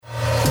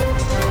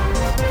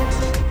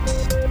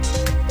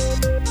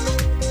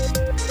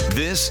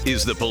This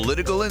is The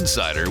Political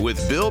Insider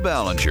with Bill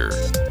Ballenger.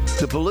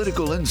 The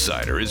Political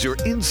Insider is your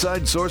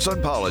inside source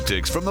on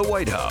politics from the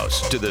White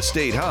House to the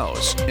State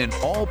House and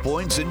all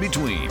points in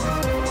between.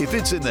 If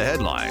it's in the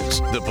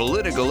headlines, The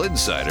Political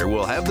Insider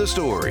will have the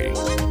story.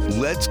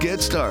 Let's get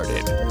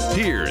started.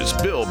 Here's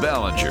Bill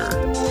Ballenger.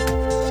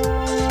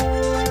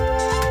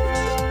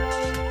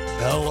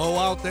 Hello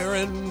out there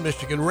in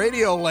Michigan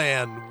Radio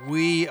Land.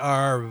 We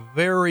are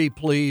very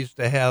pleased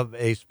to have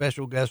a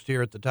special guest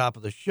here at the top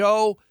of the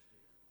show.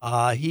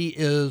 He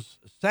is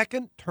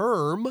second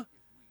term,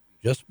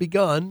 just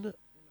begun,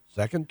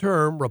 second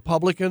term,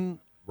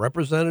 Republican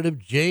Representative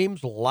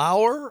James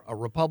Lauer, a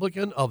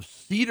Republican of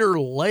Cedar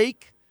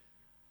Lake.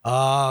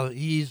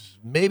 He's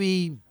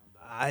maybe,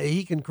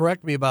 he can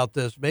correct me about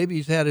this, maybe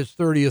he's had his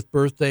 30th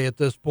birthday at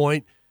this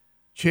point.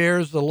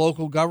 Chairs the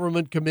local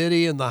government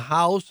committee in the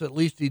House. At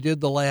least he did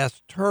the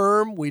last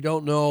term. We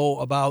don't know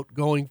about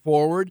going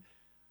forward.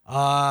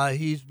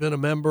 He's been a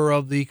member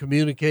of the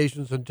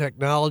Communications and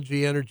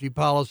Technology, Energy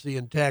Policy,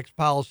 and Tax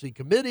Policy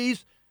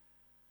Committees.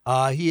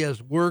 He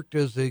has worked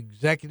as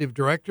executive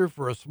director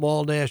for a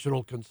small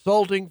national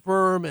consulting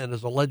firm and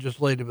as a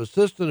legislative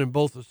assistant in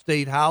both the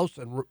State House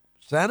and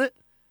Senate.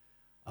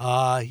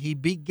 He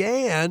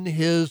began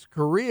his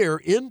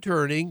career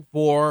interning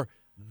for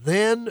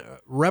then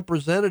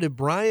Representative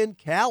Brian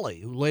Calley,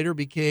 who later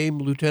became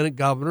lieutenant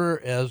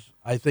governor, as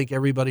I think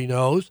everybody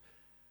knows.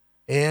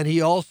 And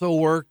he also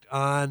worked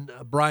on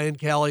Brian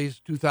Calley's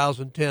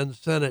 2010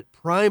 Senate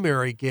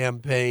primary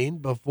campaign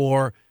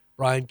before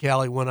Brian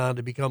Calley went on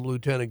to become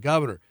lieutenant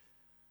governor.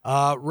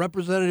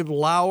 Representative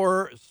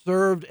Lauer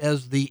served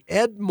as the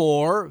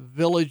Edmore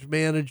village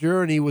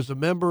manager, and he was a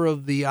member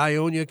of the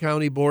Ionia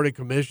County Board of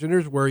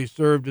Commissioners, where he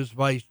served as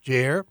vice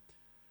chair.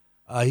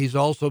 He's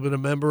also been a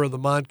member of the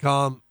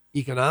Montcalm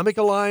Economic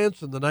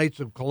Alliance and the Knights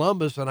of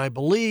Columbus, and I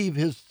believe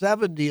his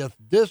 70th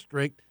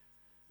district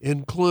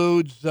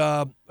includes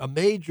a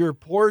major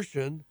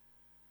portion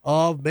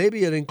of,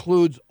 maybe it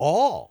includes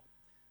all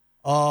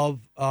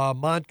of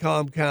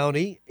Montcalm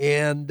County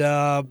and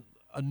a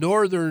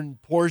northern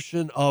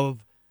portion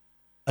of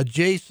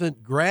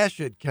adjacent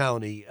Gratiot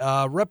County.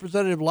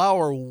 Representative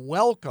Lauer,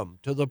 welcome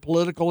to the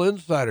Political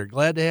Insider.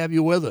 Glad to have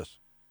you with us.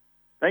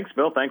 Thanks,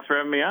 Bill. Thanks for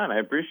having me on. I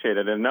appreciate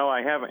it. And no,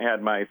 I haven't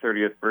had my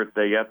 30th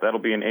birthday yet.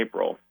 That'll be in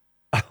April.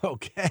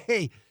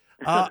 Okay.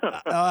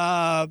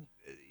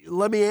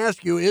 Let me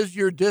ask you, is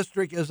your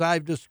district as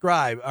I've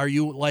described? Are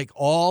you like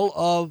all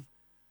of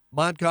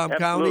Montcalm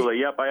County? Absolutely.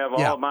 Yep. I have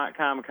all of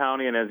Montcalm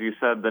County, and as you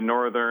said, the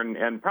northern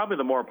and probably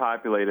the more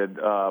populated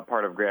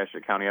part of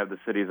Gratiot County. I have the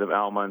cities of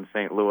Alma and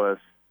St. Louis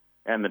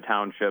and the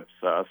townships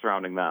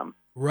surrounding them.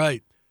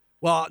 Right.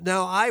 Well,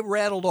 now I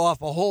rattled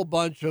off a whole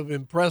bunch of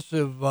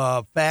impressive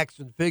facts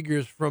and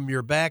figures from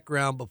your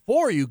background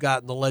before you got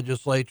in the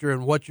legislature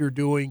and what you're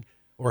doing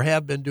or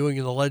have been doing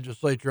in the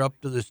legislature up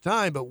to this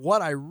time. But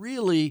what I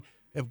really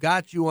have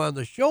got you on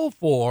the show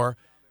for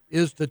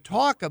is to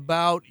talk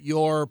about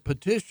your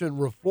petition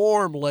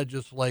reform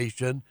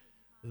legislation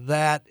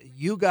that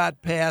you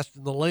got passed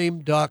in the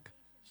lame duck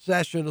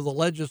session of the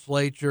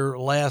legislature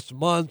last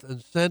month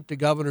and sent to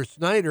Governor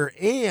Snyder.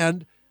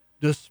 And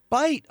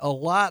despite a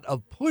lot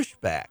of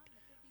pushback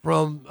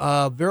from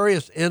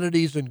various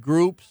entities and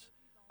groups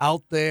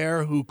out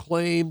there who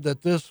claimed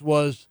that this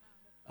was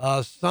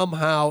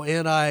somehow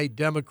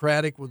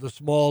anti-democratic with a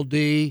small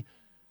d,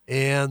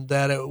 and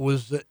that it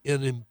was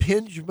an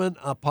impingement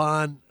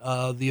upon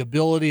the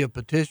ability of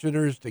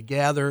petitioners to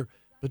gather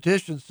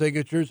petition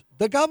signatures,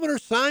 the governor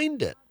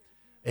signed it.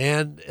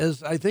 And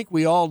as I think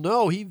we all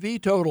know, he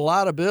vetoed a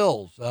lot of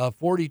bills,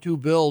 42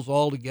 bills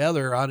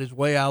altogether on his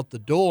way out the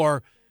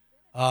door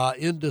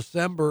in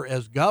December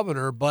as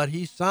governor, but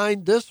he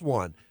signed this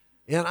one.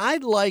 And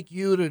I'd like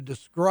you to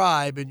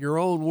describe in your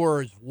own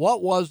words,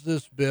 what was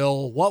this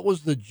bill? What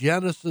was the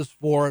genesis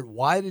for it?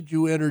 Why did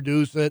you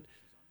introduce it?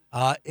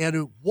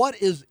 And what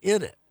is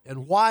in it?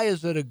 And why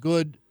is it a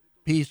good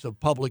piece of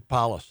public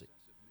policy?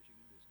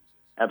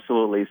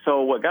 Absolutely.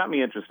 So what got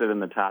me interested in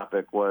the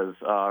topic was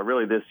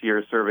really this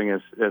year serving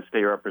as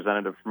state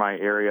representative for my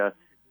area,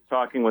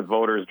 talking with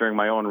voters during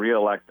my own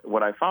reelect.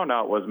 What I found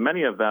out was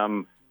many of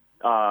them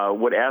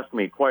would ask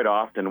me quite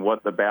often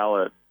what the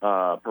ballot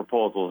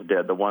proposals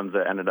did, the ones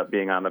that ended up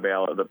being on the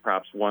ballot, the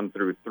Props 1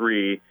 through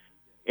 3.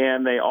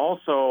 And they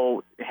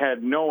also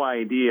had no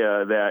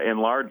idea that in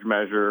large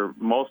measure,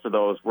 most of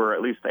those were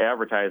at least the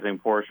advertising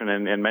portion,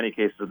 and in many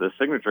cases the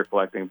signature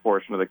collecting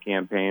portion of the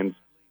campaigns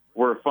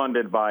were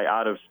funded by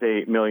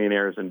out-of-state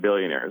millionaires and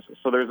billionaires.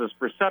 So there's this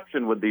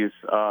perception with these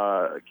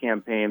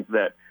campaigns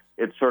that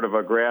it's sort of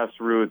a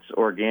grassroots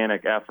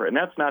organic effort. And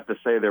that's not to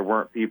say there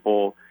weren't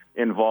people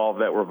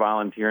involved that were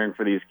volunteering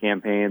for these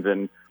campaigns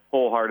and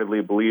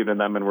wholeheartedly believed in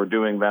them and were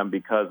doing them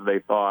because they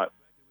thought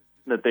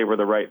that they were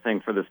the right thing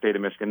for the state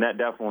of Michigan. That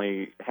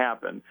definitely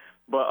happened.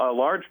 But a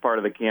large part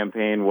of the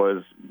campaign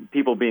was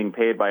people being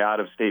paid by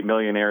out-of-state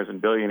millionaires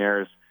and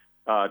billionaires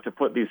to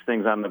put these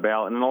things on the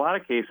ballot. And in a lot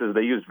of cases,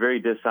 they used very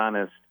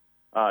dishonest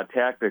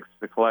tactics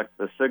to collect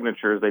the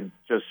signatures. They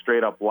just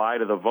straight up lie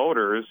to the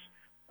voters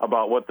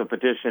about what the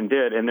petition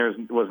did, and there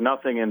was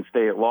nothing in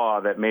state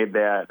law that made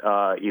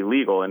that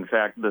illegal. In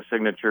fact, the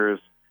signatures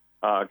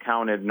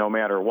counted no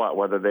matter what,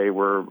 whether they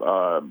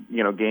were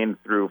gained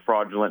through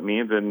fraudulent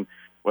means and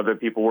whether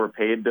people were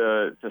paid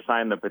to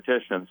sign the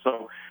petition.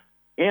 So,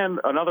 and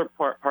another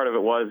part of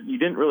it was you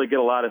didn't really get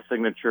a lot of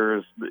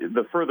signatures.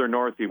 The further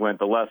north you went,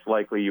 the less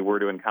likely you were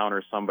to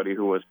encounter somebody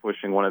who was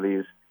pushing one of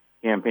these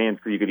campaigns,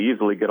 because you could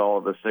easily get all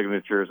of the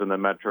signatures in the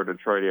Metro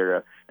Detroit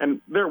area.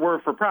 And there were,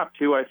 for Prop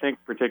 2, I think,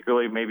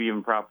 particularly, maybe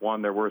even Prop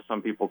 1, there were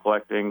some people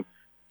collecting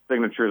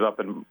signatures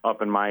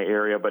up in my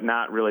area, but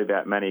not really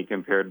that many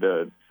compared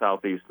to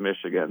Southeast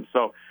Michigan.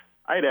 So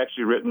I had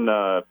actually written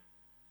an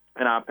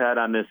op-ed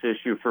on this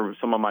issue for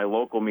some of my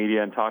local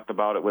media and talked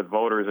about it with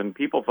voters, and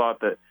people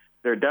thought that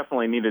there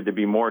definitely needed to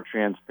be more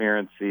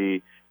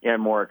transparency and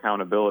more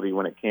accountability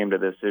when it came to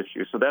this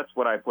issue. So that's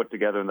what I put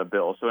together in the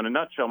bill. So in a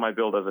nutshell, my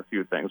bill does a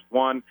few things.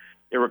 One,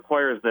 it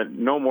requires that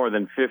no more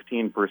than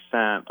 15%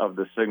 of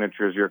the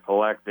signatures you're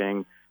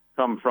collecting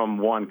come from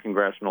one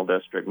congressional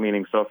district,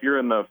 meaning so if you're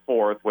in the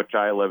 4th, which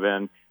I live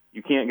in,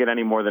 you can't get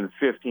any more than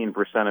 15%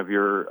 of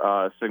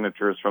your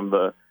signatures from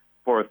the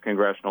 4th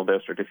congressional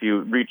district. If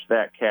you reach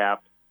that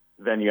cap,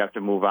 then you have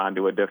to move on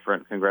to a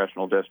different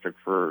congressional district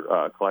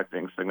for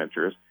collecting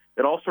signatures.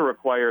 It also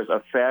requires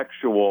a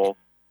factual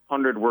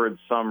 100-word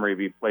summary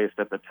be placed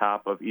at the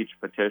top of each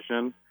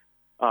petition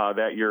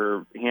that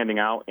you're handing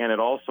out, and it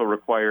also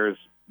requires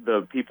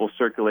the people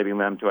circulating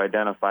them to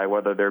identify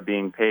whether they're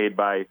being paid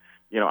by,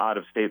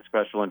 out-of-state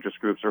special interest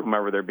groups or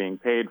whomever they're being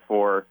paid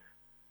for,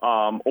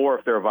 or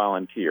if they're a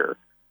volunteer.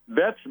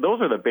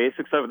 Those are the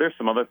basics of it. There's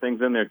some other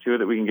things in there, too,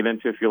 that we can get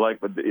into if you like.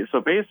 But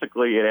so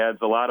basically, it adds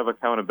a lot of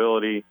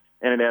accountability,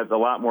 and it adds a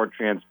lot more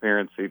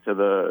transparency to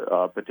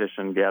the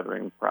petition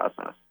gathering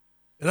process.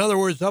 In other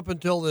words, up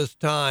until this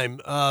time,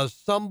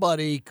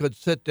 somebody could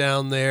sit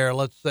down there,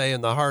 let's say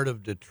in the heart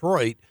of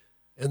Detroit,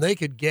 and they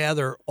could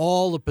gather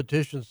all the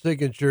petition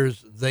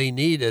signatures they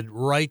needed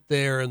right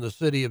there in the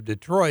city of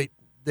Detroit.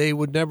 They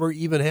would never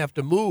even have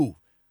to move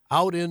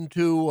out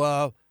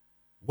into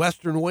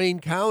Western Wayne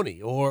County,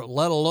 or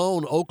let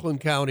alone Oakland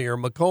County or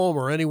Macomb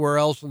or anywhere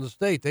else in the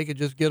state. They could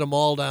just get them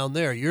all down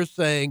there. You're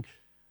saying,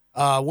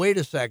 wait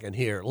a second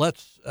here,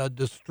 let's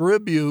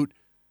distribute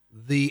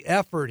the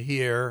effort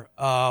here,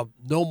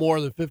 no more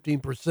than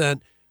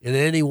 15% in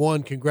any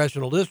one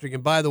congressional district.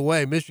 And by the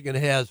way, Michigan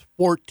has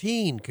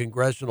 14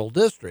 congressional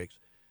districts.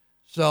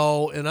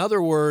 So in other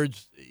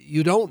words,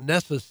 you don't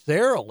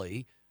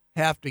necessarily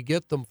have to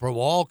get them from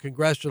all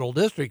congressional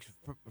districts.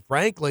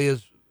 Frankly,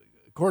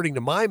 according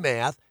to my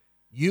math,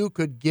 you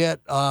could get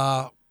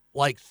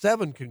like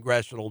 7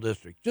 congressional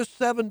districts, just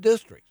 7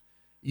 districts.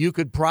 You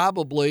could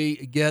probably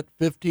get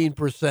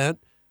 15%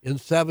 in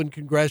 7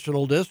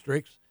 congressional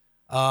districts.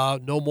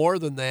 No more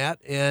than that,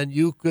 and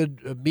you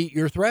could meet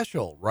your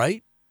threshold,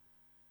 right?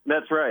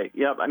 That's right.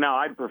 Yep. Now,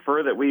 I'd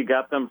prefer that we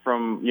got them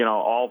from,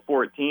 all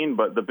 14,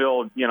 but the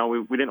bill,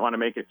 we didn't want to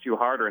make it too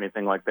hard or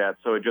anything like that.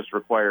 So it just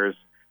requires,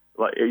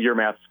 your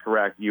math's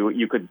correct,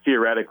 you could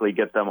theoretically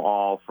get them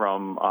all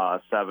from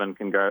 7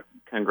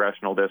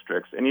 congressional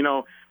districts. And,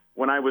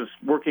 when I was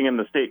working in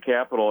the state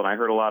capitol, and I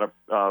heard a lot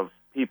of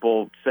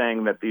people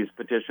saying that these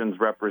petitions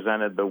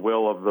represented the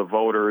will of the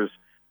voters,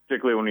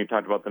 particularly when we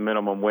talked about the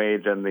minimum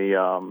wage and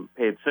the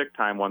paid sick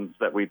time ones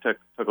that we took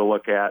a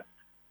look at.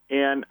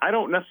 And I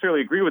don't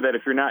necessarily agree with that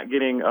if you're not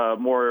getting a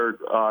more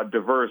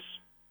diverse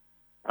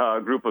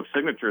group of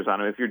signatures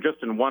on it. If you're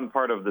just in one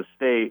part of the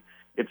state,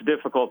 it's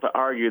difficult to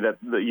argue that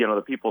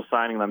the people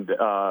signing them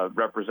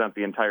represent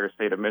the entire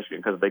state of Michigan,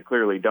 because they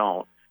clearly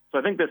don't. So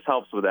I think this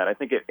helps with that. I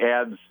think it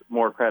adds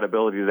more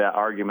credibility to that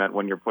argument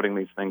when you're putting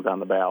these things on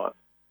the ballot.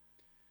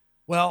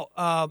 Well,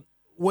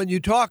 when you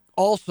talk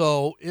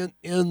also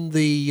in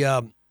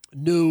the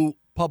new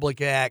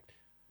Public Act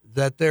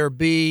that there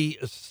be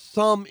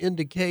some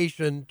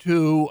indication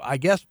to, I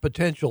guess,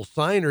 potential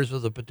signers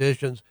of the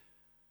petitions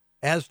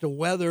as to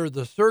whether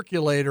the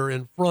circulator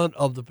in front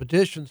of the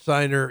petition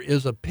signer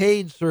is a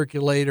paid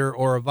circulator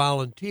or a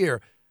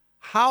volunteer,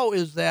 how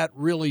is that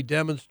really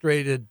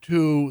demonstrated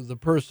to the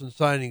person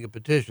signing a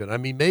petition? I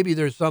mean, maybe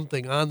there's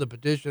something on the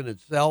petition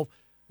itself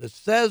that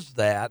says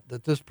that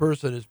this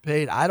person is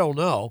paid. I don't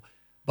know.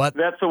 But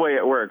that's the way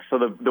it works. So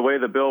the way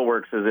the bill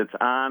works is it's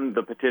on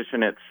the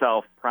petition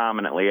itself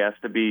prominently. It has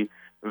to be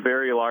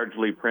very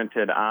largely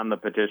printed on the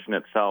petition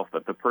itself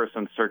that the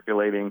person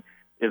circulating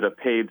is a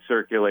paid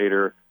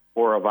circulator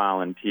or a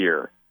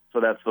volunteer. So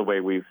that's the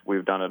way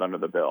we've done it under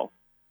the bill.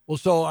 Well,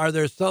 so are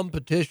there some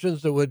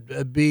petitions that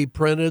would be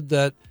printed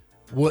that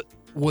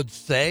would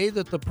say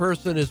that the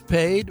person is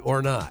paid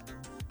or not,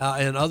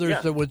 and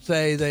others that would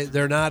say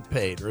they're not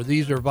paid or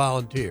these are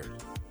volunteers?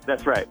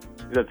 That's right.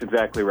 That's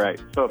exactly right.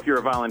 So if you're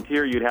a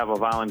volunteer, you'd have a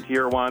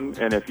volunteer one,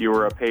 and if you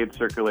were a paid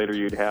circulator,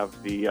 you'd have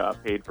the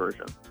paid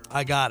version.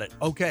 I got it.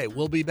 Okay,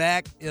 we'll be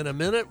back in a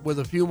minute with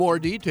a few more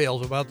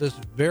details about this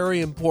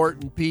very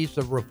important piece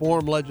of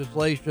reform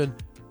legislation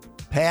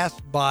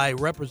passed by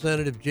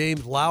Representative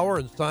James Lauer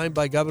and signed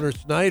by Governor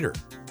Snyder.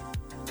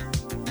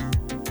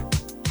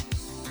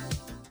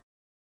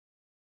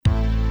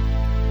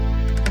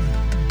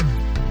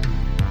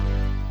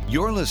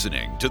 You're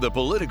listening to The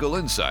Political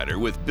Insider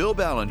with Bill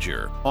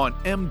Ballenger on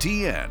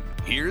MTN.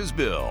 Here's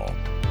Bill.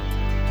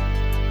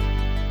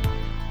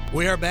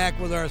 We are back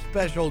with our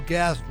special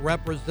guest,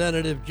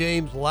 Representative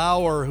James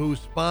Lauer, who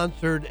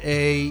sponsored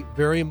a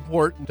very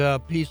important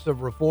piece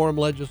of reform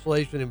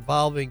legislation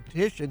involving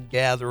petition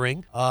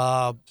gathering.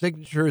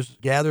 Signatures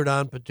gathered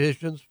on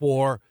petitions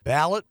for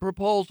ballot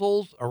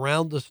proposals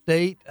around the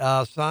state,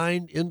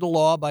 signed into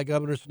law by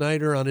Governor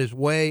Snyder on his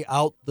way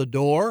out the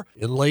door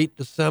in late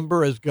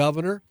December as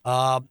governor.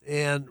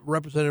 And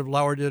Representative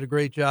Lauer did a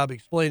great job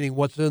explaining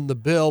what's in the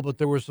bill, but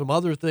there were some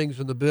other things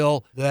in the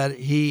bill that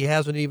he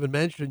hasn't even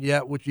mentioned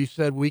yet, which he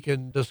said we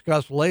can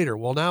discuss later.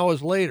 Well, now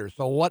is later.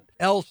 So what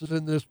else is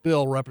in this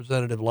bill,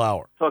 Representative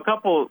Lauer? So a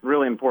couple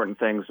really important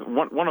things.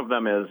 One of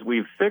them is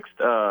we've fixed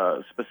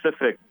a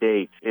specific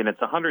date, and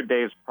it's 100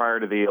 days prior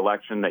to the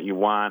election that you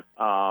want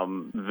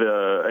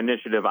the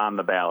initiative on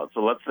the ballot. So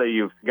let's say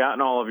you've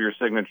gotten all of your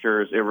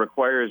signatures. It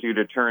requires you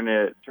to turn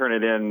it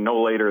in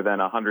no later than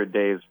 100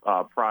 days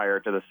prior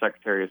to the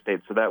Secretary of State.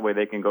 So that way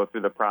they can go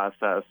through the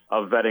process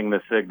of vetting the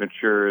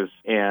signatures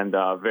and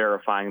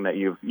verifying that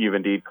you've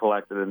indeed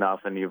collected enough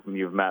and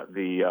you've met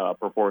the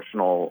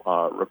proportional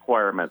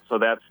requirements. So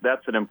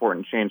that's an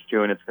important change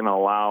too, and it's going to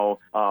allow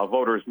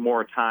voters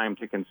more time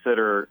to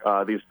consider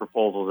these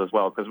proposals as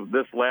well. Because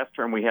this last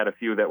term we had a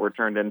few that were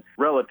turned in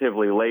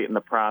relatively late in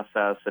the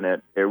process, and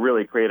it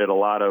really created a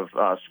lot of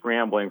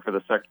scrambling for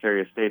the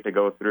Secretary of State to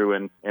go through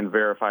and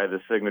verify the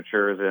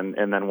signatures,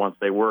 and then once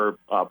they were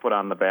put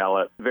on the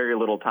ballot, very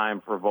little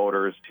time for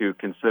voters to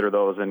consider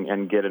those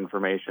and get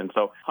information.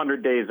 So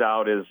 100 days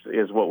out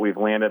is what we've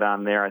landed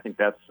on there. I think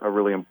that's a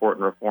really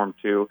important reform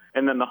too.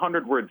 And then the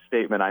 100-word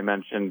statement I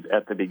mentioned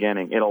at the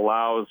beginning, it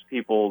allows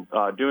people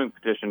doing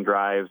petition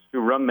drives to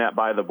run that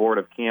by the Board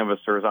of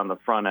Canvassers on the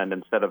front end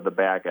instead of the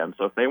back end.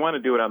 So if they want to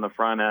do it on the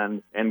front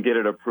end and get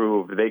it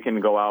approved, they can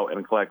go out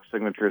and collect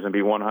signatures and be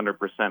 100%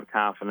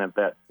 confident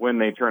that when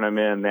they turn them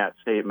in, that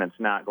statement's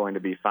not going to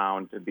be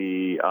found to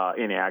be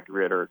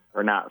inaccurate or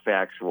not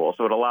factual.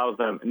 So it allows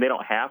them, and they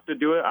don't have to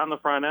do it on the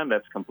front end.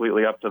 That's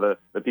completely up to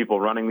the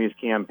people running these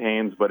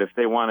campaigns. But if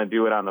they want to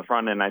do it on the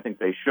front end, I think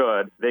they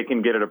should, they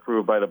can get it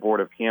approved by the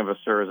Board of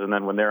Canvassers, and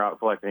then when they're out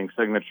collecting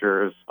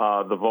signatures,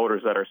 the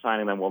voters that are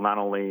signing them will not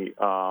only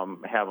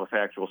have a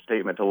factual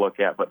statement to look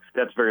at, but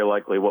that's very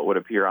likely what would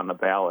appear on the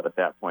ballot at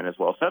that point as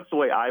well. So that's the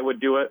way I would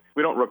do it.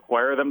 We don't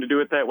require them to do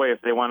it that way.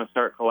 If they want to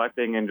start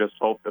collecting and just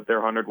hope that their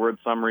 100-word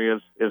summary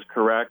is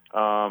correct,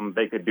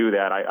 they could do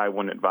that. I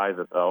wouldn't advise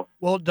it, though.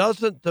 Well,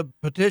 doesn't the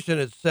petition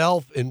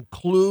itself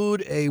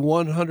include a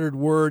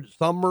 100-word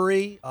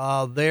summary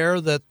there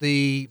that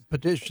the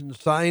petition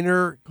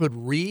signer could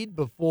read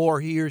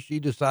before he or she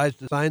decides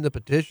to sign the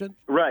petition?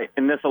 Right,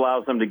 and this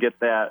allows them to get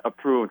that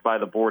approved by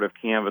the Board of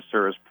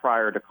Canvassers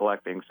prior to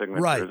collecting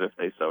signatures if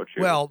they so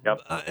choose. Well,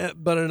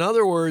 but in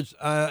other words,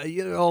 a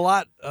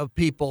lot of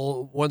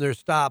people, when they're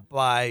stopped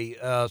by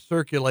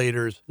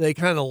circulators, they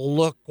kind of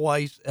look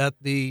twice at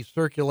the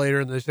circulator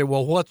and they say,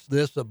 well, what's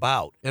this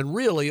about? And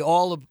really,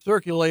 all the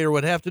circulator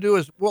would have to do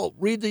is, well,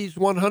 read these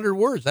 100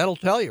 words. That'll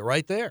tell you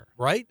right there,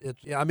 right? It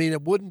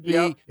wouldn't be.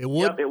 Yep. It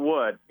would. Yep, it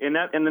would. And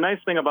the nice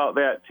thing about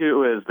that,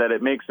 too, is that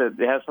it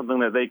has something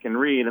that they can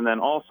read, and then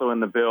also in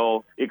the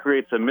bill, it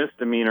creates a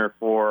misdemeanor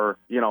for,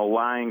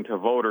 lying to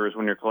voters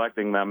when you're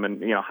collecting them.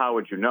 And, how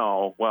would you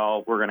know?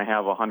 Well, we're going to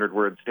have a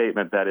 100-word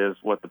statement that is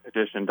what the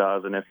petition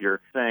does, and if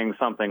you're saying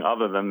something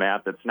other than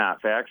that that's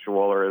not factual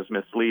or is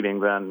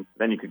misleading, then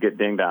you could get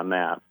dinged on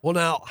that. Well,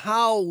 now,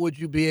 how would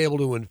you be able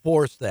to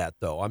enforce that,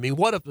 though? I mean,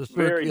 what if the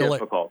Very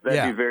difficult.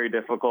 That'd be very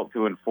difficult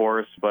to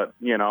enforce, but,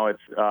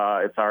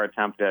 it's our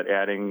attempt at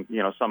adding,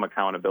 some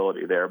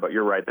accountability there. But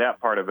you're right, that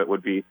part of it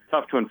would be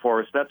tough to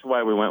enforce. That's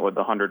why we went with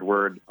the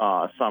 100-word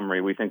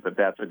summary. We think that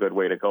that's a good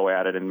way to go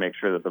at it and make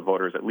sure that the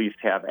voters at least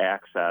have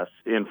access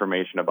to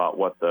information about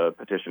what the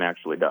petition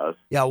actually does.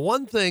 Yeah,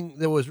 one thing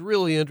that was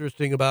really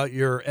interesting about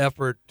your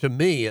effort, to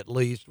me at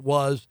least,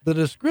 was the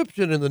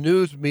description in the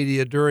news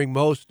media during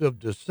most of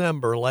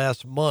December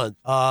last month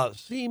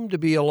seemed to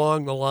be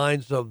along the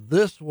lines of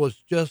this was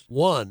just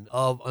one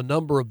of a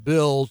number of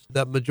bills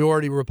that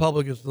majority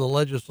Republicans in the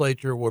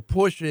legislature were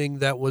pushing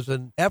that was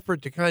an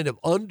effort to kind of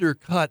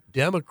undercut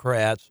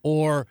Democrats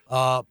or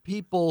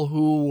people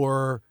who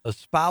were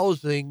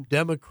espousing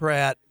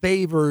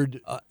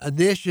Democrat-favored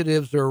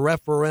initiatives or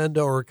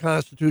referenda or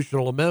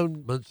constitutional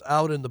amendments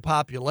out in the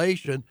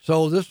population.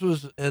 So this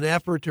was an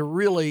effort to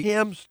really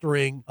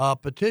hamstring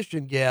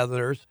petition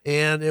gatherers,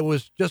 and it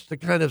was just a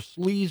kind of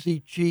sleazy,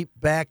 cheap,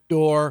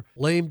 backdoor,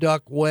 lame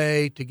duck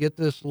way to get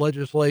this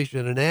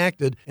legislation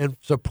enacted. And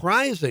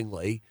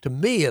surprisingly, to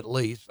me at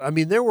least, I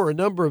mean, there were a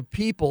number of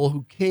people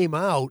who came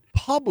out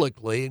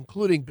publicly,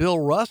 including Bill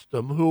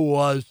Rustum, who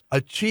was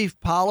a chief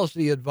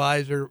policy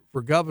advisor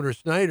for Governor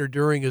Snyder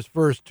during his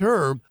first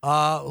term,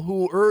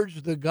 who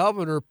urged the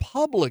governor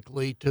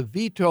publicly to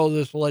veto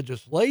this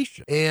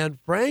legislation. And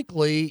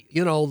frankly,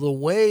 the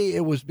way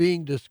it was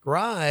being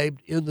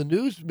described in the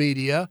news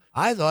media,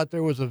 I thought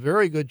there was a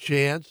very good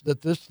chance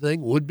that this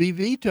thing would be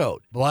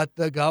vetoed. But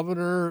the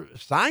governor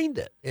signed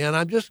it. And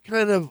I'm just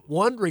kind of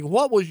wondering,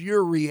 what was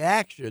your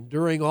reaction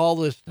during all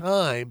this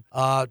time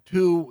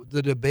to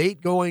the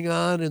debate going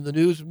on in the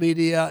news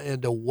media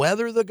and to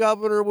whether the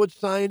governor would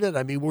sign it?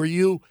 I mean, were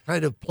you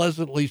kind of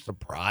pleasantly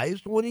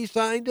surprised when he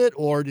signed it,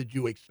 or did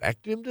you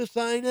expect him to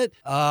sign it?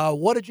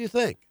 What did you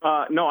think?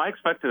 No, I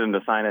expected him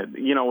to sign it.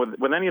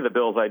 With any of the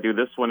bills I do,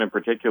 this one in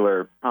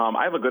particular,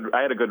 I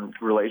had a good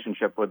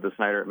relationship with the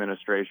Snyder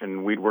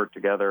administration. We'd worked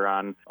together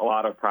on a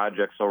lot of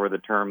projects over the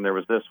term. There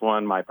was this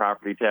one, my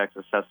property tax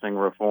assessing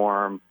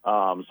reform,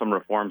 some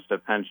reforms to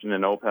pension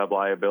and OPEB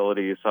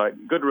liability. So I had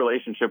a good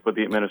relationship with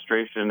the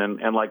administration.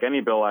 And like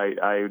any bill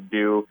I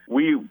do,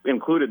 we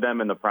included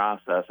them in the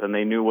process, and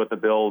they knew what the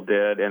bill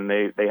did, and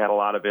they had a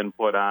lot of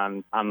input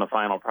on the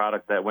final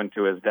product that went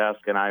to his desk,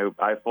 and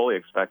I fully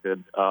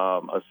expected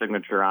a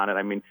signature on it.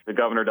 I mean, the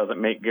governor doesn't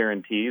make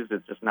guarantees.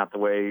 It's just not the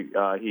way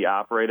he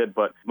operated,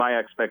 but my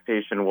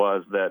expectation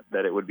was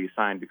that it would be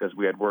signed because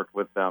we had worked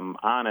with them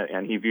on it,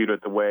 and he viewed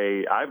it the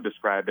way I've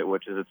described it,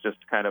 which is it's just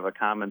kind of a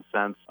common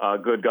sense,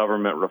 good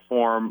government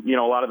reform.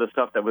 A lot of the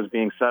stuff that was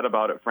being said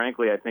about it,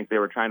 frankly, I think they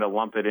were trying to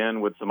lump it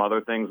in with some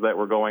other things that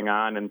were going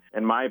on, and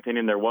in my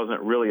opinion, there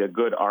wasn't really a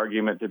good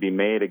argument to be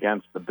made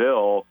against the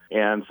bill.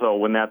 And so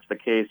when that's the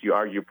case, you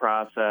argue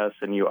process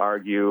and you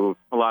argue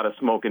a lot of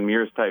smoke and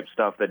mirrors type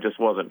stuff that just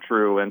wasn't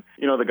true. And,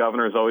 the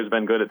governor has always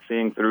been good at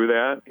seeing through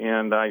that.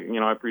 And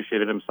I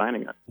appreciated him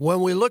signing it.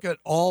 When we look at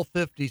all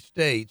 50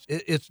 states,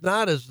 it's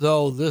not as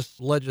though this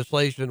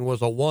legislation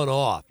was a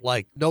one-off,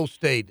 like no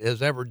state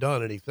has ever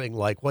done anything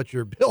like what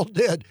your bill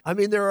did. I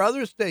mean, there are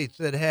other states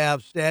that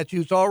have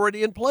statutes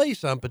already in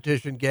place on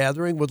petition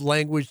gathering with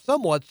language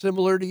somewhat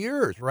similar to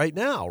yours right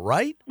now,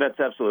 right? That's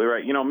absolutely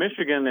right.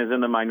 Michigan is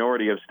in the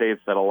minority of states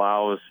that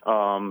allows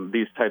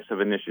these types of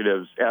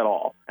initiatives at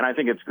all. And I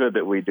think it's good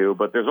that we do,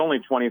 but there's only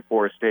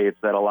 24 states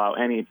that allow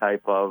any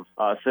type of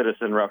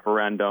citizen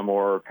referendum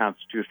or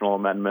constitutional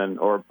amendment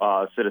or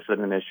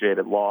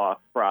citizen-initiated law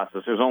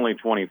process. There's only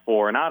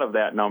 24. And out of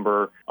that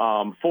number,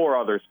 4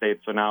 other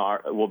states, so now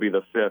will be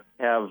the 5th,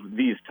 have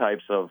these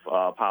types of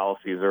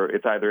policies, or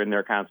it's either in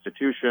their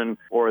constitution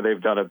or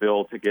they've done a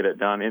bill to get it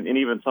done. And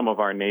even some of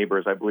our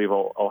neighbors, I believe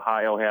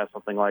Ohio has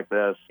something like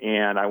this,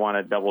 and I want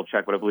to double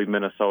check, but I believe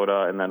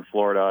Minnesota and then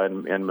Florida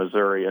and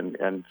Missouri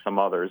and some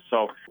others.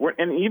 So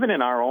and even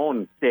in our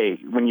own state,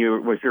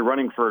 if you're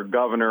running for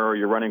governor or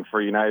you're running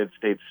for United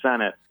States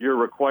Senate, you're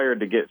required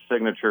to get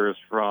signatures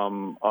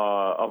from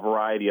a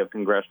variety of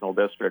congressional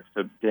districts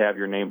to have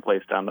your name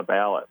placed on the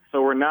ballot.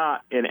 So we're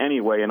not in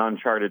any way in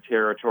uncharted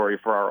territory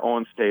for our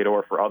own state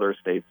or for other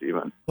states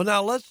even. Well,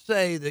 now let's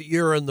say that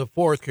you're in the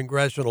 4th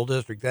congressional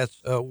district.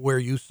 That's where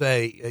you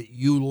say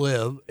you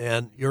live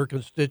and your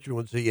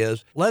constituency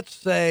is. Let's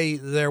say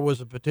there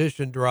was a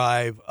petition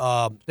drive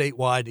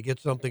statewide to get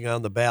something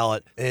on the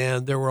ballot,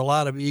 and there were a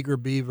lot of eager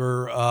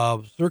beaver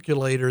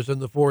circulators in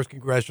the 4th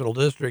congressional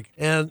district,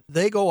 and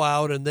they go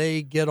out and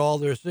they get all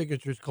their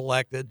signatures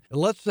collected. And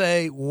let's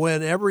say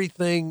when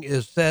everything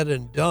is said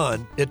and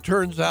done, it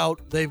turns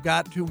out they've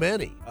got too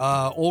many,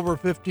 over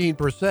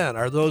 15%.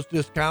 Are those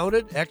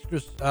discounted? Extra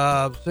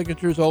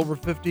signatures over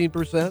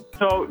 15%?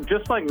 So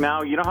just like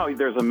now, you know how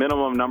there's a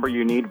minimum number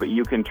you need, but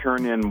you can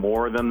turn in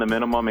more than the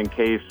minimum in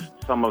case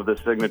some of the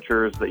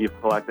signatures that you've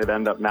collected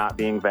end up not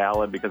being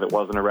valid because it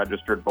wasn't a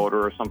registered voter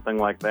or something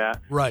like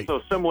that. Right.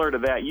 So similar to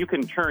that, you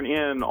can turn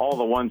in all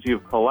the ones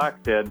you've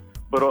collected,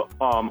 but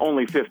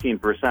only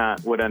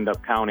 15% would end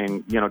up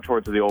counting,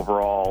 towards the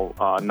overall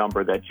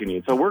number that you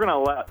need. So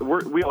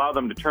we allow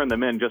them to turn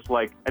them in, just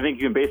like I think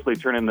you can basically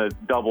turn in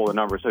double the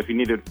number. So if you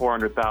needed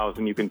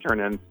 400,000, you can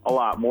turn in a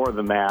lot more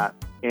than that,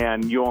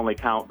 and you only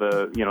count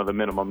the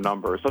minimum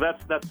number. So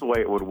that's the way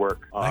it would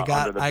work. I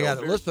got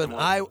it. Listen,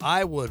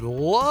 I would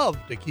love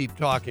to keep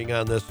talking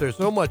on this. There's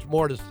so much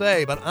more to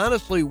say, but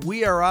honestly,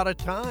 we are out of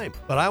time.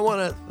 But I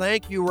want to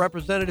thank you,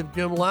 Representative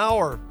Jim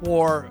Lauer,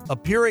 for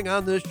appearing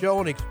on this show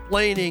and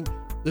explaining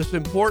this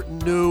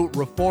important new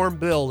reform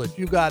bill that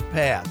you got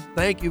passed.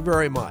 Thank you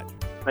very much.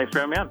 Thanks for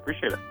having me on.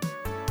 Appreciate it.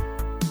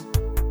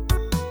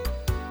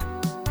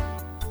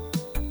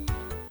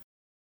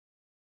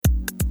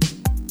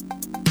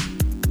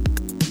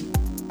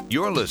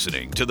 You're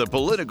listening to The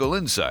Political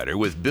Insider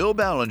with Bill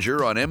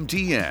Ballenger on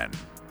MTN.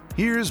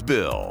 Here's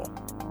Bill.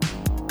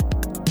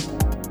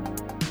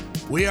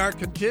 We are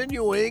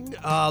continuing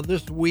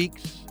this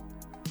week's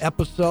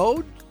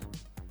episode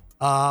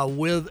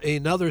with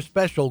another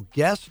special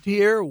guest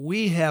here.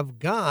 We have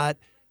got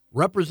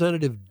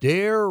Representative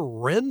Dare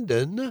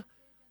Rendon.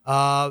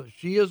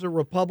 She is a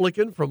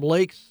Republican from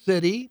Lake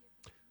City.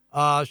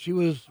 She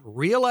was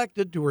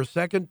reelected to her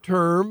second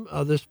term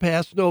this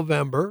past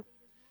November.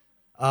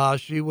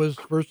 She was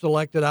first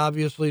elected,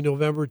 obviously,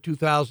 November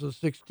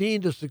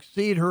 2016 to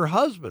succeed her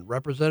husband,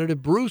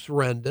 Representative Bruce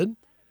Rendon,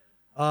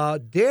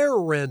 Dare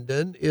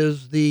Rendon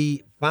is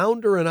the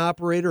founder and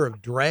operator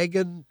of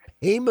Dragon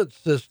Payment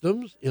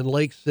Systems in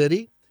Lake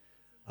City.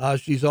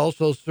 She's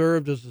also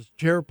served as the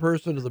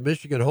chairperson of the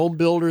Michigan Home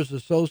Builders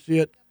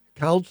Associate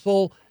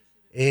Council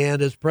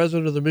and as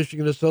president of the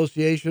Michigan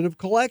Association of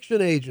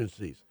Collection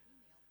Agencies.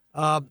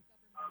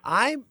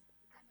 I'm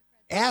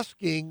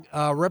asking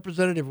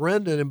Representative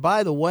Rendon, and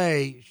by the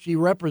way, she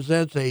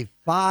represents a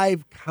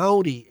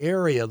 5-county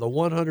area, the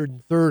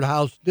 103rd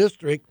House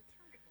District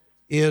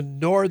in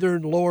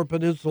northern Lower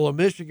Peninsula,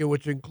 Michigan,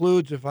 which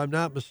includes, if I'm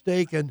not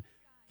mistaken,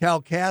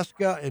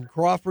 Kalkaska and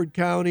Crawford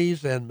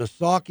counties and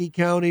Missaukee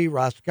County,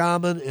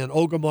 Roscommon, and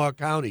Ogemaw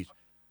counties.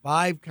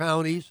 5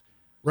 counties.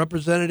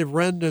 Representative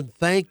Rendon,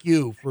 thank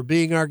you for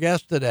being our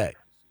guest today.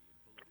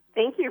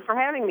 Thank you for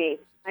having me.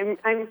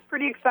 I'm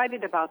pretty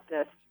excited about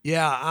this.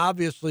 Yeah,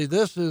 obviously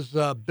this is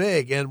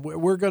big, and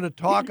we're going to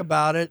talk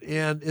about it,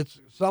 and it's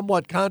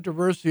somewhat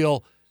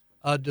controversial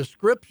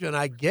description,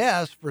 I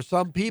guess, for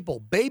some people.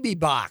 Baby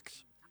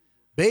box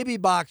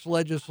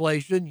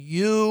legislation.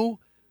 You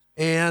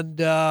and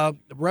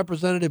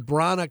Representative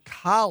Brana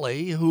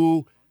Colley,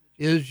 who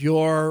is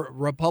your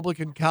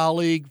Republican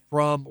colleague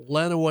from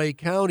Lenawee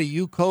County,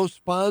 you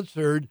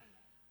co-sponsored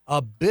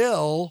a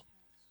bill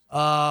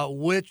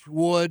which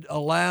would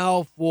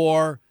allow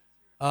for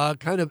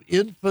kind of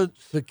infant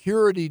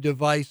security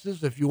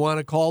devices, if you want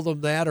to call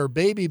them that, or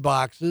baby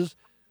boxes,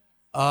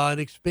 an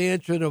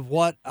expansion of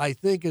what I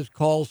think is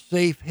called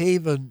safe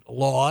haven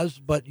laws,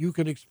 but you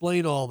can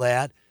explain all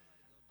that.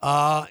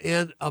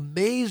 And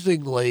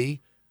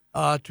amazingly,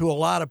 to a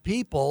lot of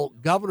people,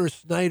 Governor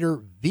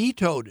Snyder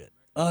vetoed it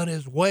on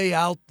his way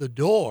out the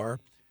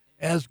door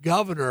as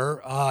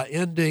governor,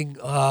 ending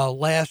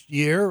last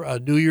year,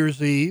 New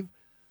Year's Eve.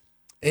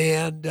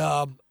 And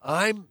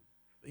I'm,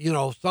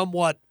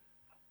 somewhat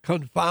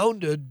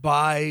confounded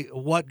by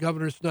what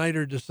Governor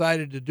Snyder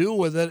decided to do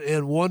with it,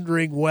 and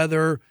wondering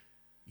whether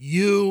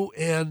you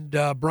and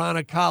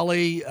Brana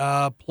Colley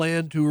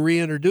plan to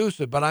reintroduce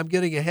it. But I'm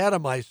getting ahead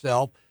of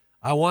myself.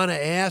 I want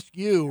to ask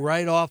you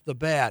right off the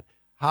bat,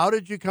 how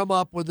did you come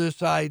up with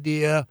this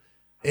idea,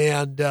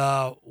 and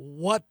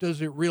what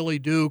does it really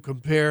do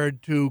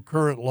compared to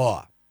current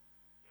law?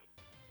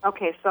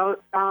 Okay, so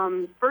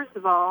first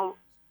of all,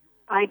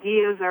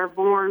 ideas are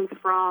born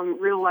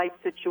from real-life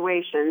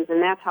situations,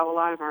 and that's how a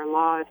lot of our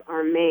laws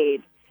are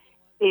made.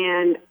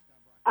 And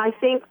I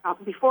think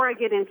before I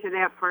get into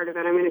that part of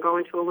it, I'm going to go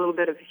into a little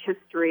bit of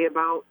history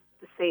about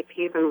the safe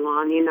haven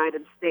law in the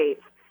United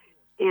States.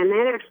 And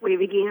that actually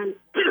began,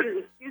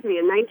 in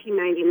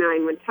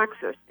 1999 when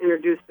Texas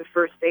introduced the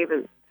first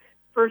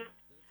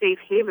safe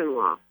haven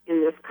law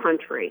in this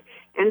country.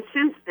 And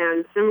since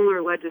then,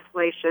 similar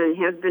legislation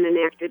has been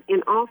enacted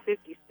in all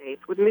 50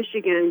 states, with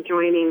Michigan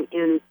joining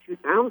in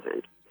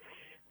 2000.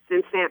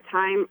 Since that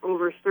time,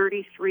 over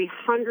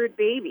 3,300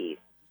 babies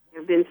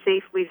have been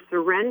safely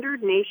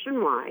surrendered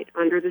nationwide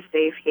under the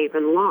safe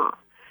haven law.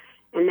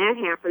 And that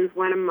happens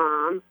when a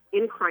mom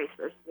in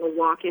crisis will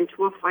walk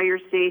into a fire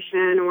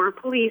station or a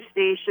police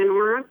station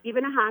or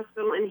even a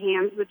hospital and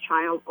hands the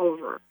child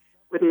over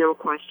with no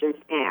questions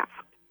asked.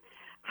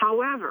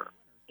 However,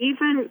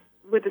 even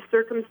with a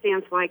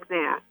circumstance like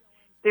that,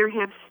 there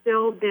have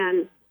still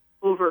been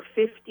over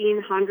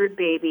 1,500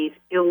 babies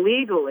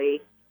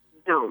illegally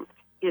dumped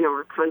in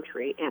our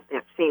country at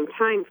that same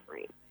time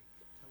frame.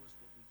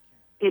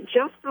 It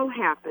just so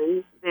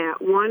happens that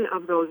one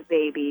of those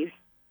babies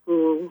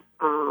who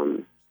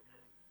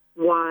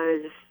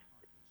was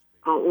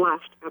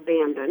left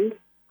abandoned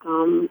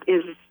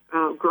is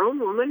a grown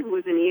woman who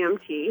is an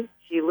EMT.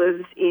 She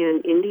lives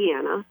in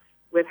Indiana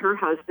with her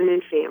husband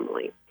and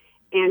family.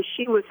 And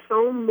she was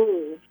so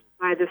moved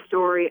by the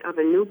story of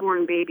a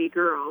newborn baby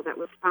girl that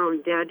was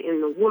found dead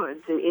in the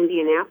woods in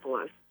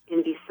Indianapolis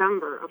in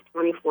December of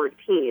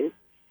 2014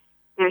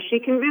 that she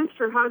convinced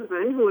her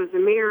husband, who was the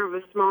mayor of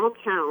a small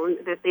town,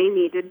 that they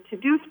needed to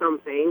do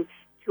something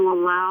to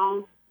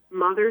allow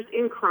mothers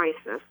in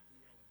crisis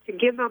to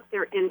give up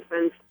their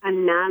infants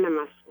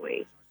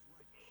anonymously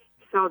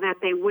so that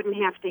they wouldn't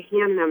have to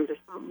hand them to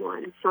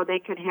someone, so they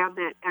could have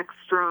that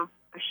extra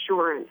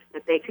assurance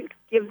that they could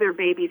give their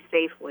baby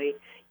safely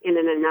in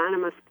an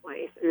anonymous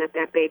place and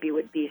that baby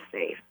would be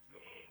safe.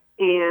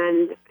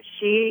 And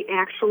she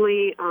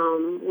actually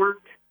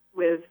worked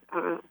with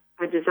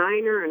a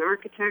designer, an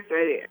architect.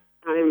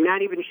 I'm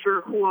not even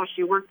sure who all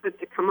she worked with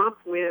to come up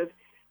with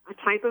a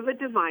type of a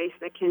device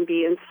that can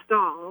be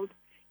installed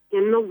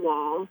in the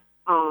wall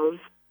of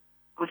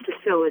a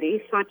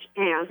facility, such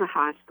as a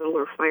hospital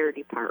or fire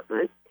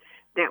department,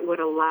 that would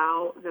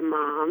allow the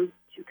mom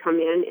to come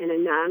in and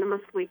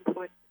anonymously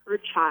put her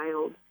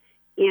child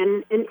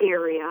in an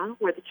area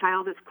where the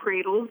child is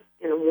cradled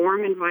in a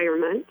warm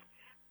environment,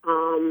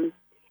 and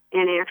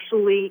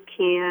actually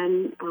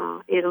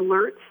it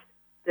alerts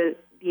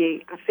the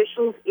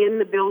officials in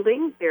the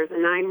building. There's a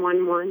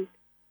 911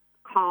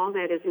 call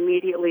that is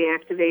immediately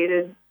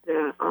activated.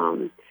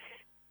 The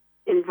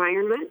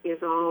environment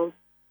is all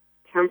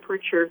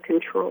temperature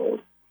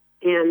controlled,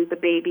 and the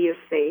baby is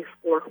safe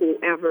for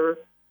whoever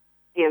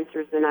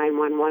answers the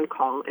 911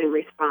 call and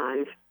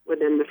responds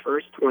within the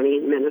first 20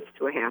 minutes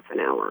to a half an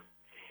hour.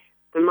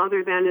 The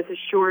mother then is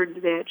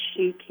assured that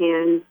she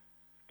can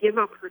give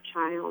up her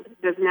child,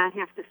 does not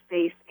have to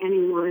face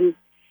anyone,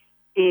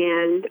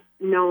 and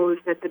knows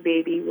that the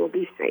baby will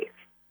be safe.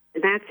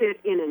 That's it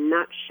in a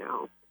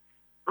nutshell.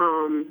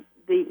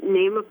 The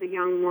name of the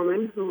young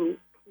woman who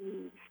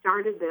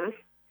started this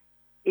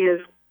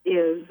is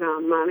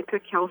Monica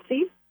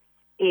Kelsey,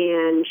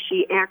 and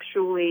she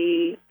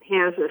actually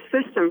has a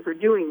system for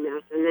doing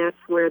this, and that's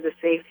where the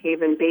Safe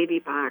Haven Baby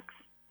Box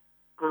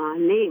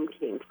name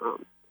came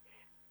from.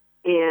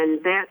 And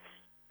that's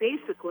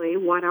basically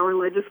what our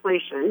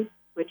legislation,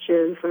 which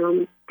is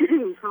House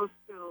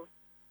Bill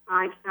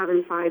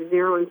 5750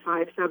 and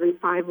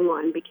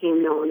 5751,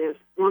 became known as.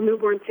 Well,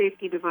 newborn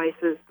safety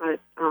devices, but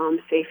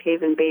Safe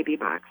Haven Baby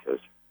Boxes.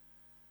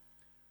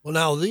 Well,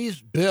 now,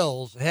 these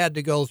bills had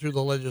to go through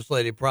the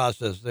legislative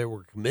process. There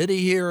were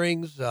committee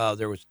hearings.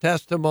 There was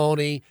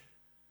testimony.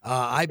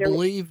 I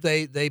believe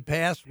they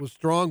passed with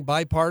strong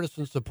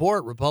bipartisan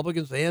support,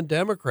 Republicans and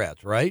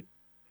Democrats, right?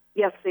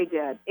 Yes, they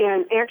did.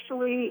 And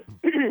actually,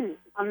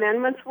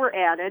 amendments were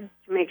added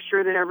to make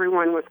sure that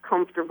everyone was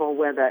comfortable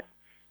with it.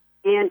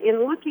 And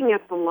in looking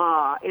at the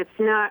law, it's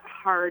not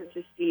hard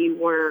to see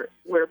where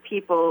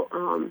people,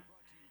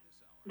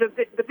 the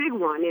big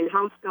one in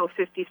House Bill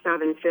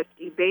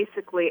 5750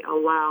 basically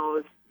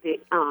allows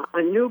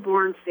a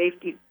newborn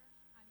safety,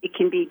 it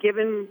can be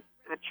given,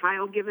 a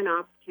child given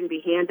up can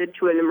be handed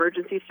to an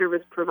emergency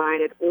service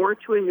provided or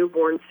to a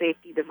newborn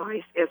safety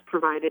device as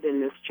provided in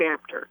this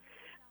chapter.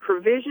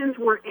 Provisions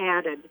were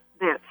added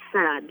that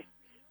said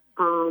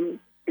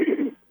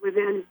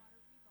within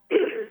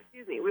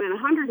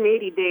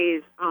 180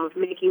 days of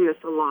making this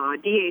a law,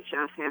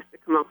 DHS has to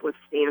come up with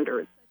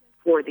standards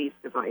for these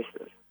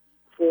devices,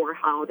 for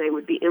how they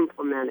would be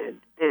implemented,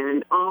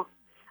 and all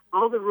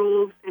the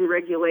rules and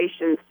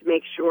regulations to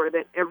make sure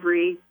that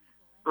every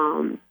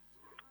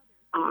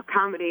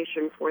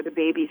accommodation for the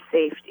baby's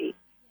safety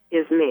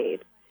is made.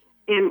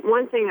 And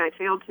one thing I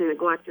failed to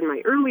neglect in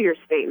my earlier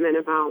statement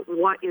about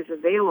what is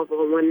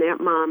available when that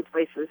mom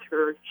places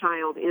her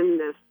child in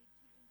this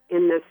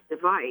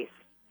device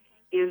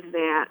is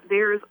that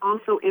there is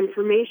also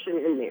information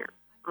in there,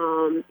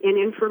 and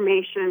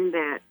information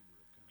that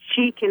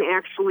she can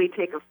actually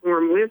take a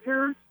form with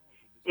her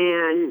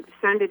and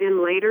send it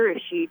in later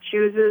if she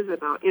chooses,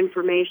 about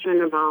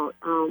information about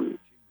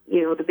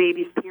the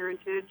baby's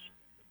parentage.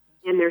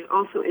 And there's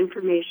also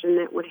information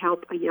that would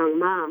help a young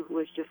mom who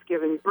has just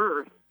given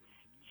birth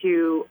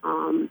to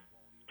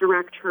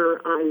direct her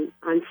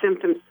on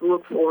symptoms to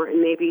look for and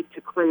maybe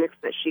to clinics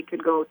that she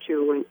could go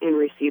to and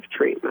receive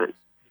treatment.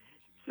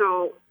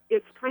 So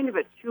it's kind of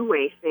a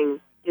two-way thing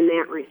in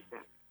that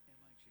respect.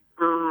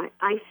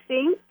 I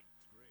think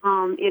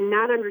in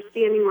not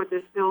understanding what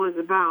this bill is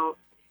about,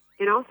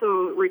 it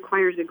also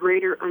requires a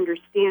greater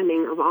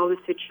understanding of all the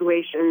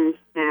situations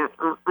that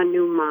a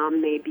new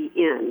mom may be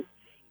in.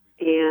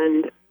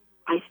 And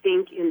I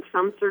think in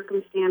some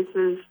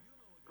circumstances,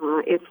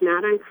 it's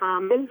not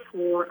uncommon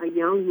for a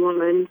young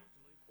woman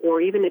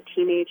or even a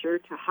teenager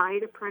to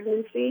hide a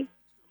pregnancy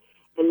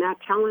and not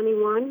tell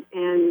anyone,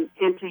 and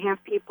to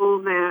have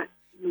people that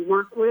you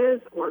work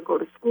with or go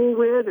to school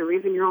with or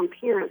even your own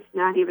parents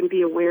not even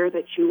be aware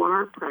that you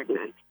are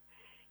pregnant.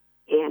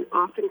 And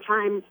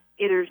oftentimes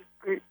it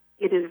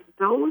is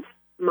those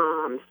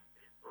moms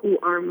who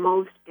are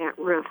most at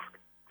risk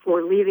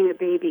for leaving a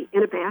baby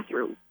in a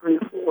bathroom on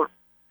the floor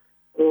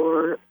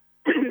or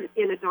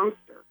in a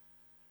dumpster.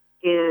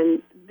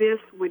 And this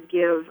would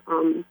give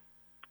a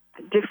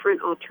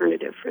different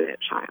alternative for that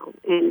child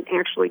and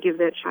actually give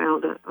that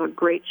child a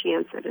great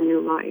chance at a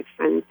new life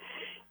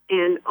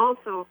and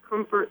also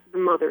comfort the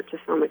mother to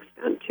some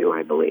extent, too,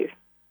 I believe.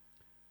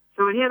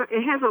 So it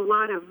has a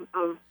lot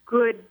of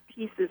good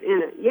pieces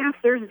in it. Yes,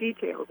 there's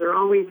details. There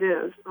always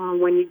is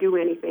when you do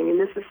anything, and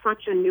this is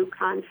such a new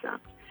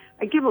concept.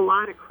 I give a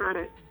lot of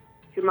credit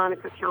to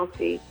Monica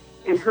Kelsey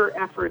and her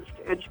efforts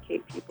to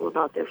educate people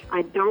about this.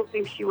 I don't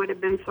think she would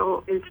have been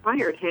so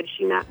inspired had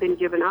she not been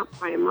given up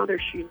by a mother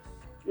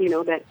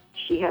that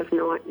she has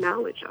no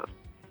knowledge of.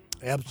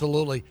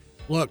 Absolutely.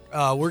 Look,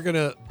 we're going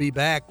to be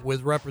back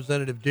with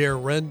Representative Dare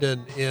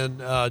Rendon in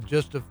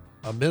just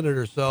a minute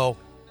or so.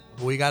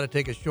 We got to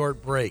take a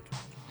short break.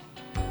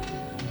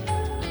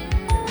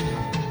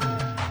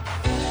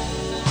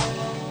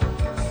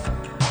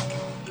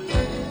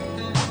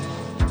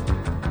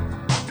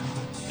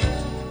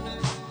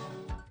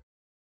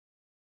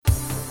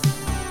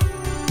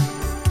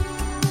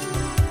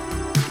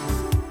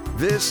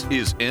 This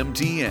is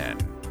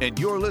MTN, and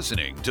you're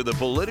listening to The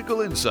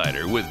Political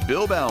Insider with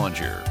Bill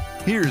Ballenger.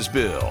 Here's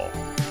Bill.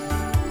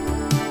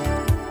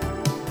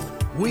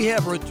 We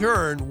have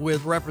returned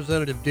with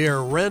Representative Dare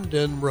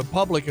Rendon,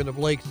 Republican of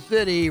Lake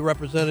City,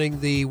 representing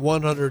the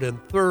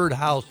 103rd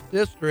House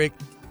District.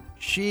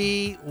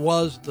 She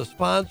was the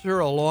sponsor,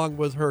 along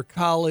with her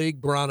colleague,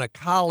 Brana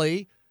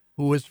Colley,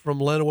 who is from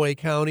Lenawee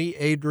County,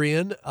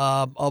 Adrian,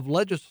 of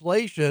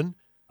legislation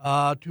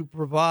to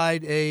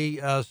provide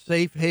a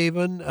safe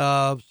haven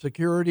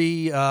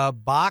security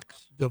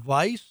box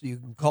device. You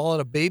can call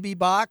it a baby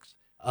box.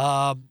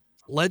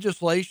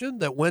 Legislation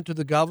that went to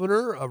the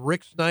governor,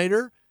 Rick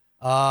Snyder,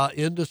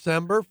 in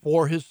December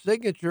for his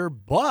signature,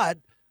 but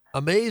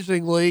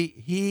amazingly,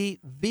 he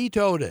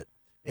vetoed it.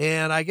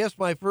 And I guess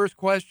my first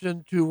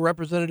question to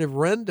Representative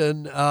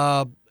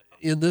Rendon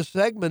in this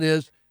segment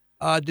is,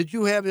 did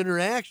you have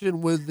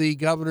interaction with the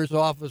governor's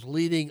office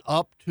leading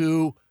up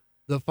to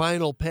the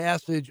final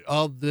passage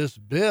of this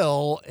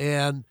bill?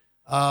 And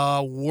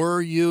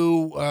were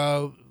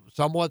you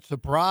somewhat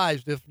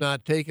surprised, if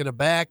not taken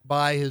aback,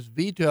 by his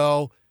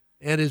veto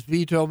and his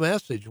veto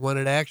message when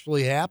it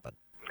actually happened?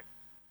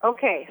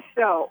 Okay,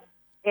 so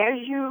as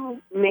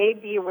you may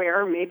be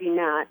aware, maybe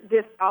not,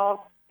 this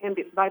all, and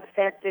by the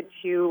fact that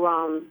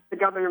the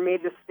governor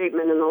made this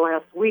statement in the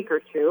last week or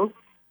two,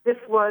 this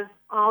was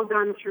all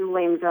done through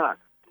lame duck.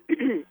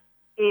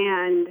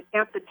 And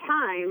at the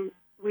time,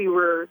 we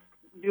were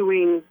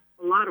doing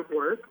a lot of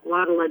work, a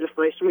lot of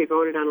legislation. We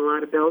voted on a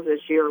lot of bills, as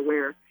you're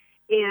aware.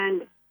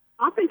 And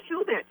up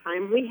until that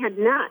time, we had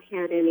not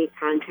had any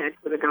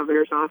contact with the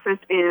governor's office.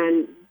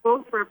 And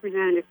both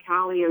Representative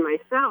Colley and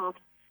myself,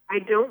 I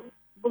don't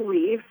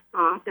believe,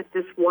 thought that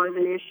this was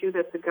an issue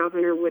that the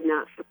governor would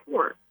not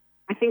support.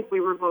 I think we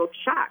were both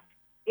shocked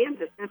and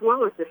as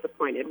well as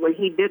disappointed when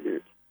he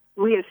didn't.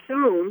 We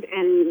assumed,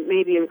 and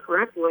maybe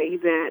incorrectly,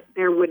 that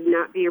there would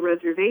not be a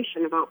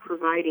reservation about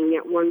providing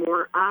yet one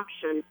more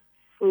option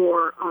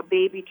for a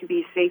baby to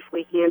be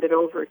safely handed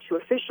over to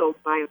officials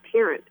by a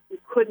parent who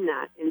could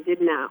not and did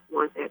not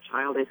want that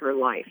child in her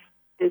life.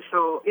 And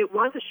so it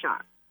was a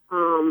shock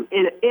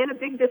and a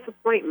big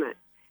disappointment.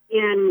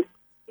 In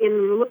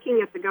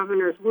looking at the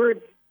governor's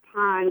words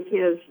on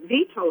his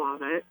veto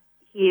of it,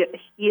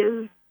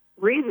 his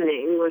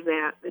reasoning was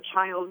that the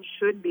child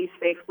should be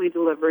safely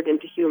delivered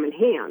into human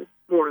hands,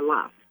 more or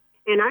less.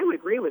 And I would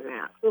agree with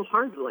that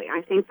wholeheartedly.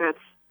 I think that's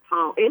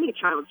how any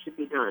child should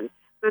be done.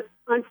 But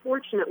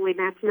unfortunately,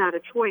 that's not a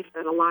choice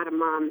that a lot of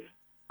moms,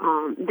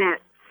 that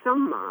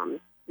some moms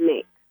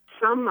make.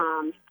 Some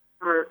moms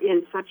are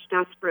in such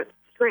desperate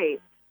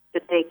straits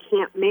that they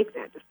can't make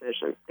that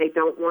decision. They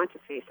don't want to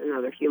face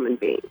another human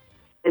being.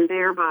 And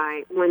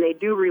thereby, when they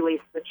do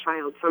release the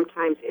child,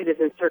 sometimes it is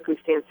in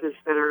circumstances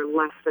that are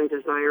less than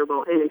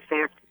desirable and, in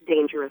fact,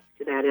 dangerous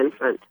to that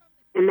infant.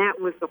 And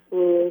that was the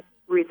whole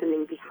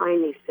reasoning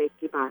behind these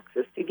safety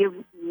boxes, to give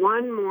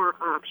one more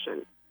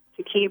option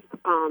to keep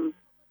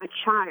a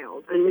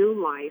child, a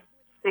new life,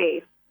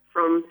 safe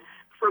from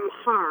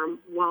harm,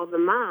 while the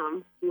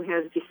mom, who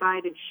has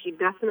decided she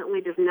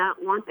definitely does not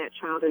want that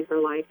child in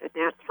her life at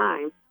that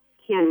time,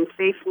 can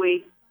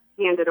safely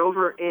hand it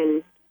over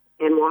and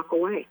walk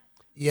away.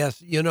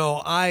 Yes,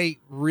 I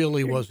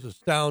really was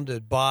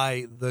astounded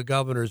by the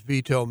governor's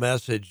veto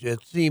message.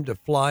 It seemed to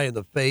fly in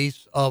the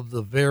face of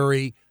the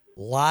very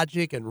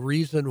logic and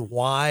reason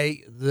why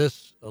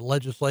this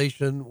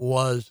legislation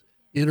was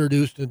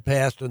introduced and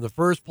passed in the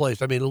first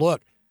place. I mean,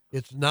 look,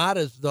 it's not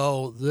as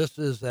though this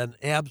is an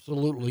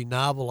absolutely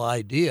novel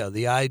idea.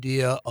 The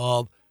idea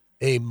of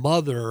a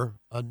mother,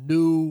 a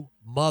new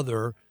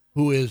mother,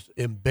 who is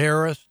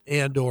embarrassed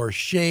and or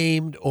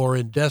shamed or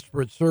in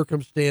desperate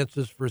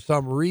circumstances for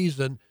some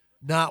reason,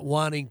 not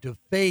wanting to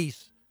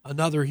face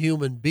another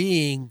human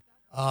being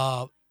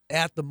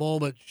at the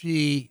moment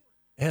she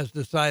has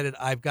decided,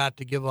 I've got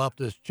to give up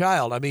this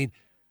child. I mean,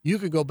 you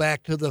could go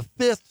back to the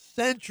 5th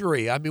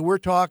century. I mean, we're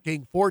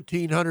talking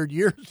 1,400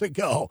 years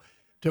ago,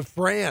 to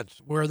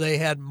France, where they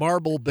had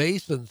marble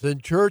basins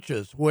in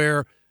churches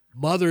where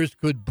mothers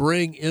could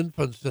bring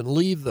infants and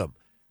leave them.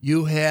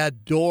 You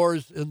had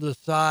doors in the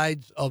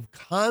sides of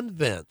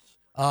convents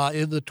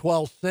in the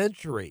 12th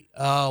century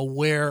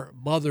where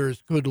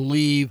mothers could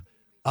leave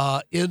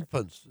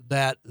infants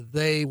that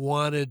they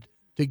wanted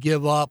to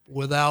give up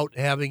without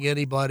having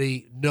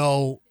anybody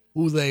know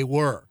who they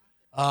were.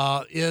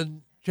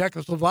 In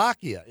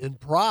Czechoslovakia, in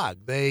Prague,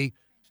 they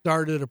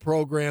started a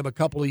program a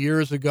couple of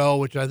years ago,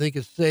 which I think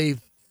has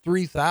saved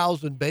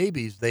 3,000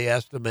 babies, they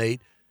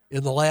estimate,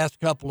 in the last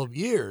couple of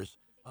years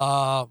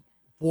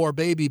for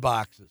baby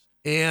boxes.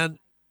 And,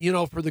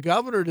 for the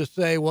governor to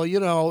say, well,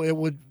 it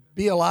would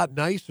be a lot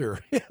nicer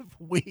if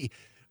we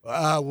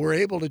were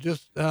able to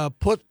just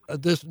put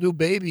this new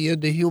baby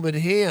into human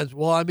hands.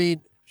 Well, I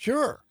mean,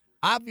 sure,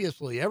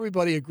 obviously,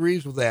 everybody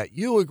agrees with that.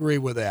 You agree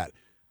with that.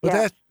 But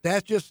yeah.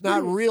 that's just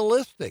not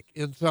realistic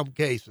in some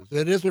cases.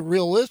 It isn't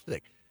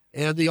realistic.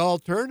 And the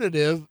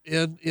alternative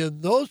in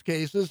those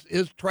cases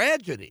is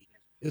tragedy.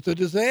 It's a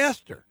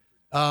disaster.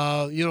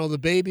 The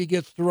baby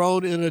gets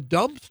thrown in a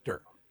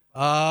dumpster,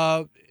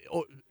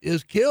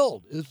 is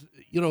killed,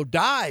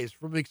 dies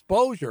from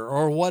exposure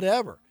or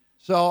whatever.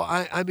 So,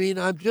 I mean,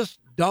 I'm just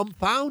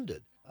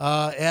dumbfounded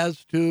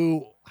as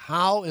to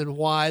how and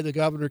why the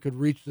governor could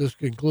reach this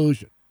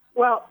conclusion.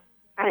 Well,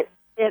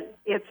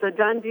 it's a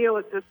done deal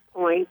at this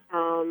point.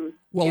 Well,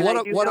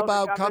 what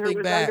about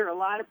coming back? Under a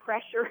lot of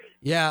pressure.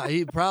 Yeah,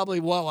 he probably.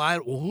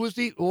 Who's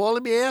he? Well,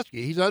 let me ask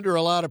you. He's under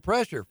a lot of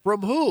pressure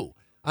from who?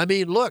 I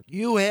mean, look,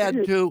 you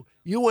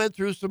went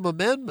through some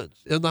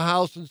amendments in the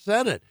House and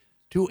Senate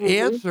to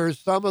answer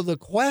some of the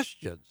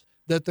questions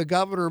that the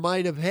governor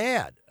might have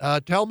had.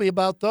 Tell me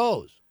about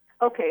those.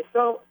 Okay,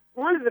 so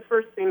one of the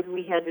first things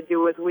we had to do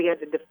was we had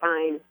to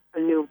define a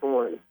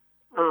newborn.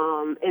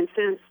 And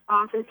since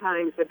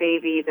oftentimes a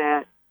baby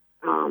that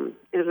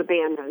is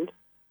abandoned,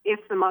 if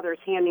the mother's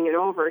handing it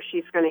over,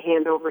 she's going to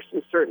hand over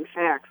some certain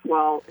facts.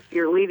 Well, if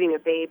you're leaving a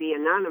baby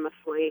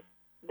anonymously,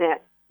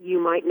 that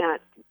you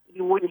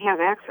wouldn't have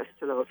access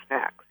to those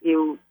facts.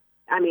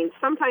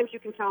 Sometimes you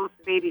can tell if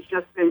the baby's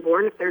just been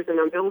born, if there's an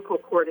umbilical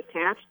cord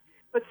attached,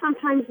 but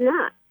sometimes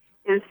not.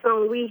 And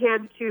so we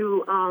had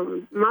to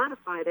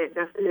modify that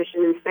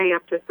definition and say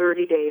up to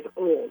 30 days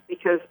old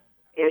because,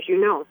 as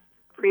you know,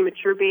 a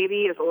premature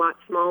baby is a lot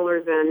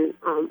smaller than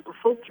a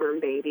full-term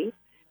baby.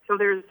 So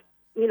there's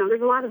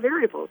a lot of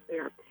variables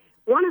there.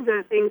 One of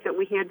the things that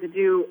we had to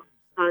do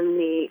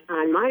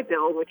on my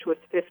bill, which was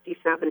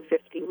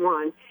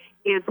 5751,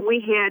 is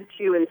we had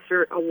to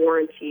insert a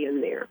warranty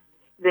in there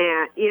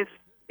that if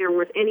there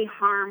was any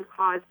harm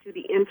caused to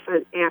the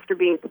infant after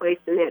being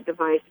placed in that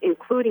device,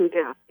 including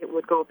death, it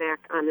would go back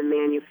on the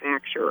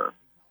manufacturer,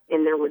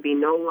 and there would be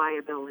no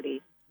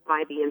liability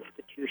by the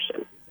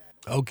institution.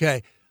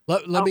 Okay.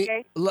 Let me.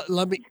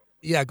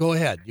 Yeah, go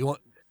ahead. You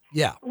want?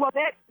 Yeah. Well,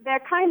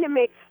 that kind of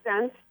makes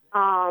sense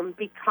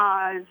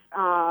because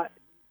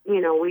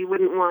we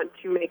wouldn't want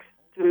to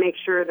make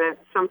sure that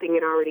something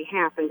had already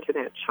happened to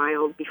that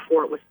child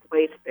before it was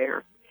placed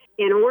there.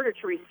 In order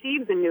to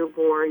receive the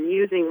newborn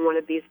using one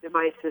of these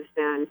devices,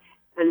 then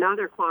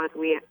another clause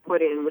we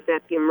put in was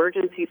that the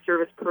emergency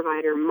service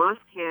provider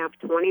must have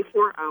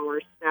 24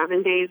 hours,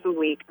 7 days a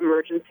week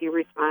emergency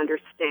responder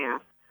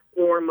staff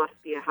or must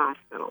be a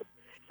hospital.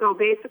 So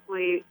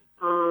basically,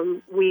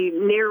 we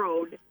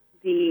narrowed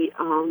the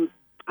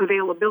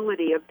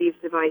availability of these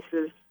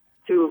devices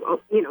to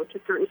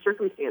certain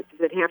circumstances.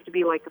 It'd have to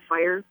be like a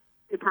fire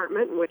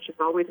department, which is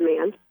always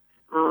manned,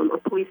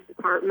 a police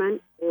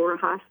department, or a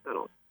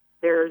hospital.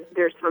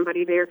 There's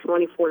somebody there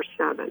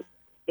 24/7.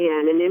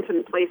 And an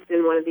infant placed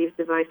in one of these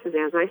devices,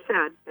 as I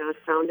said, does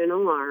sound an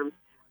alarm,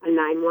 a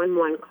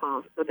 911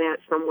 call, so that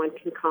someone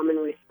can come and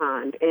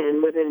respond.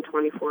 And within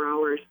 24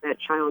 hours, that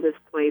child is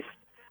placed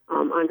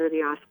under the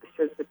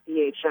auspices of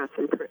DHS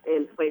and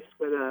placed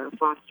with a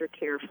foster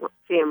care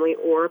family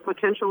or a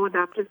potential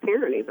adoptive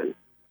parent even.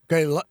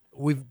 Okay,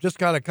 we've just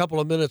got a couple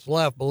of minutes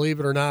left. Believe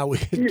it or not, we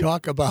can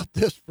talk about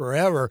this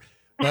forever.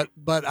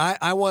 But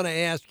I want to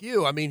ask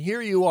you, I mean,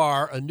 here you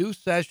are, a new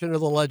session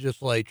of the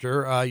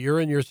legislature. You're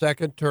in your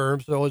second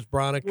term, so is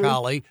Bronna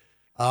Colley.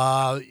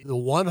 The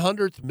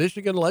 100th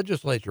Michigan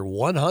legislature,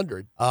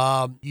 100.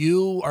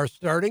 You are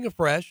starting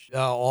afresh.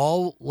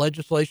 All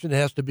legislation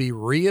has to be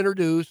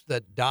reintroduced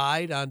that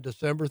died on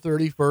December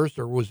 31st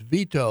or was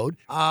vetoed.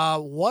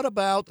 What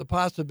about the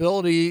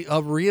possibility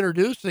of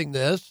reintroducing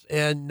this?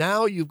 And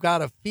now you've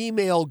got a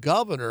female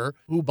governor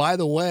who, by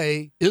the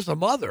way, is a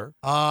mother.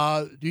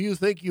 Do you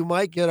think you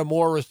might get a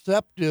more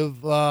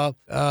receptive,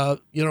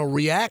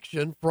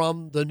 reaction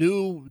from the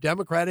new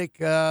Democratic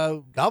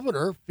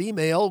governor,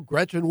 female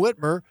Gretchen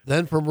Whitmer,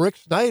 than from Rick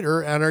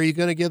Snyder? And are you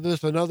going to give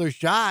this another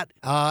shot?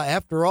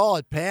 After all,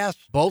 it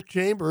passed both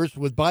chambers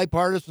with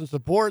bipartisan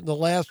support in the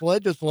last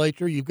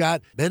legislature. You've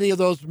got many of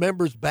those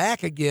members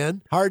back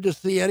again. Hard to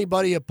see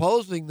anybody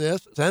opposing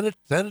this. Send it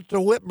to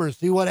Whitmer,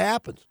 see what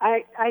happens.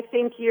 I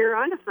think you're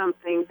onto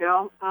something,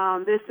 Bill.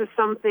 This is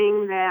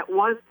something that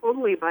was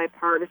totally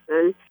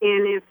bipartisan,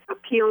 and it's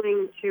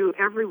appealing to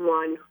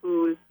everyone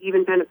who's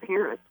even been a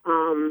parent.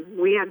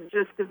 We have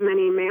just as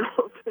many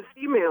males as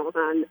females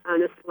on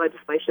this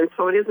legislation,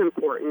 so it is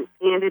important,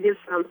 and it is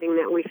something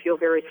that we feel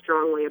very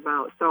strongly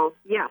about. So,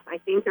 yes, I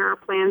think there are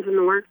plans in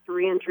the works to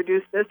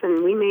reintroduce this,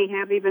 and we may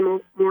have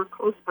even more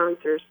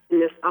co-sponsors in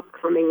this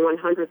upcoming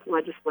 100th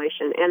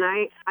legislation. And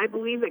I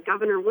believe that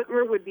Governor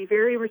Whitmer would be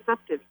very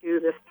receptive to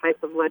this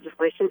type of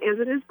legislation, as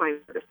it is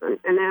bipartisan,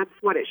 and that's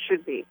what it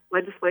should be,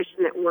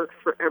 legislation that works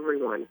for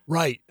everyone.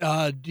 Right.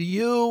 Did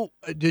you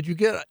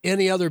get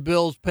any other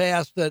bills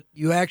passed that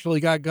you actually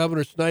got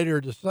Governor Snyder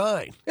to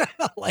sign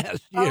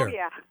last year? Oh,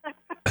 yeah.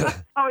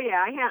 Oh,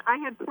 yeah, I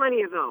had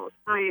plenty of those.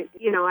 I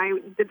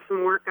did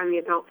some work on the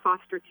adult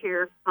foster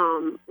care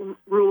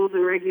rules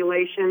and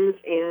regulations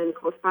and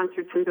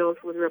co-sponsored some bills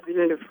with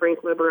Representative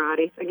Frank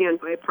Liberati, again,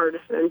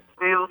 bipartisan.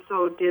 I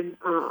also did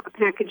a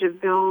package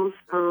of bills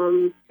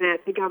that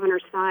the governor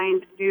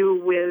signed to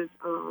do with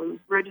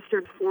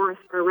registered foresters.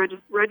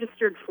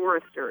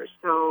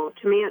 So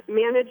to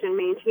manage and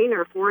maintain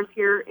our forest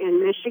here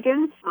in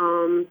Michigan,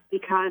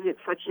 because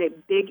it's such a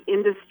big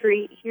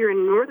industry here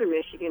in northern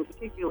Michigan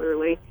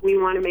particularly, We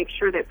want to make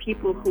sure that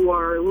people who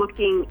are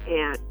looking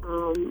at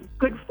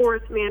good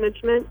forest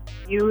management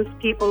use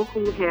people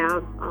who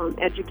have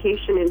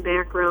education and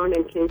background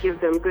and can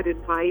give them good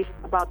advice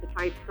about the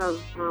types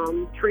of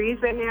trees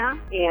they have,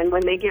 and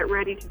when they get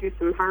ready to do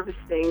some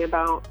harvesting,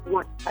 about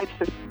what types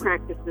of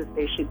practices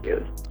they should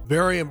use.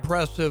 Very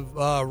impressive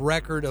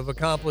record of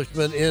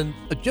accomplishment in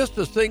just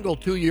a single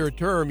 2-year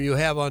term you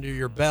have under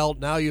your belt.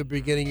 Now you're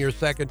beginning your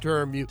second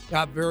term. You've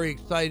got very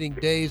exciting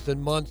days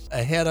and months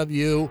ahead of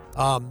you,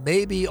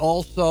 maybe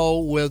also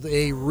with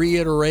a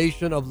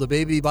reiteration of the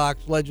baby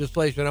box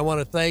legislation. I want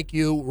to thank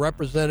you,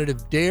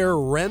 Representative Dare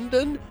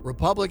Rendon,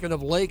 Republican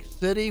of Lake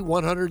City,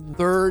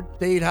 103rd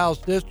State House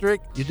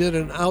District. You did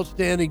an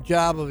outstanding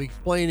job of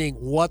explaining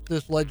what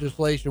this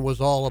legislation was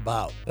all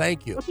about.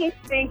 Thank you. Okay,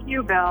 thank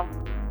you, Bill.